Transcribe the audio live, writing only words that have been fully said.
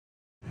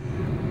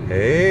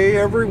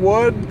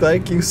everyone.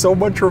 Thank you so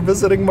much for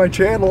visiting my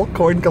channel,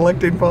 Coin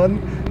Collecting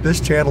Fun. This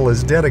channel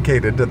is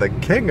dedicated to the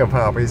king of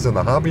hobbies and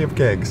the hobby of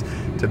kings.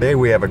 Today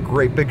we have a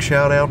great big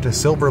shout out to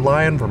Silver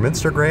Lion from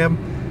Instagram.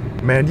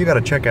 Man, you got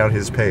to check out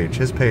his page.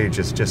 His page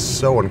is just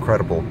so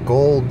incredible.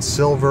 Gold,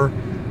 silver,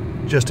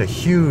 just a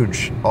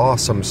huge,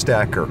 awesome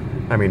stacker.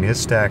 I mean, his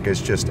stack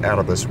is just out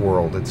of this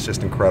world. It's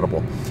just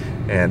incredible.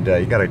 And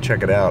you got to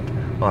check it out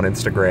on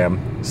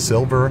Instagram,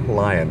 Silver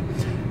Lion.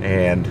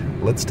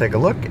 And let's take a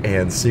look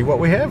and see what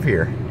we have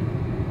here.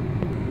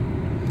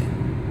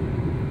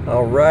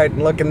 All right,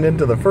 looking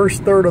into the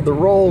first third of the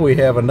roll, we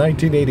have a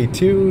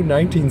 1982,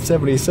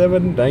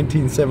 1977,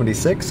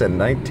 1976, and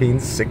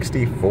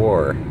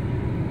 1964.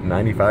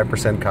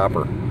 95%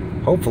 copper.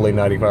 Hopefully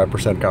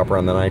 95% copper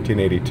on the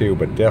 1982,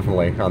 but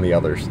definitely on the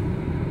others.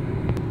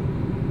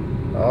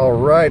 All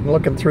right,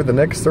 looking through the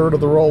next third of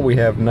the roll, we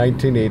have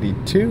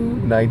 1982,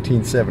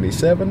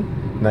 1977,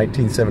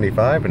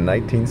 1975, and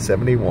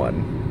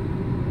 1971.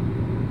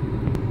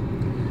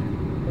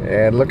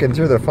 And looking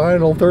through the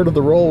final third of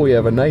the roll, we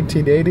have a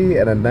 1980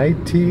 and a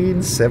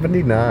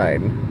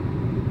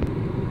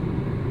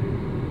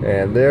 1979.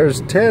 And there's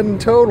 10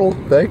 total.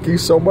 Thank you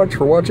so much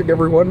for watching,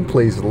 everyone.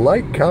 Please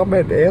like,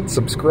 comment, and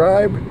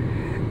subscribe.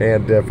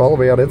 And follow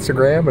me on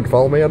Instagram and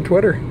follow me on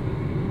Twitter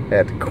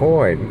at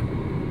Coin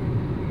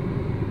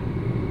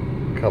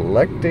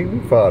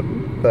Collecting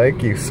Fun.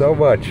 Thank you so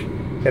much,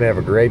 and have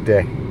a great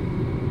day.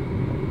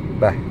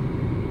 Bye.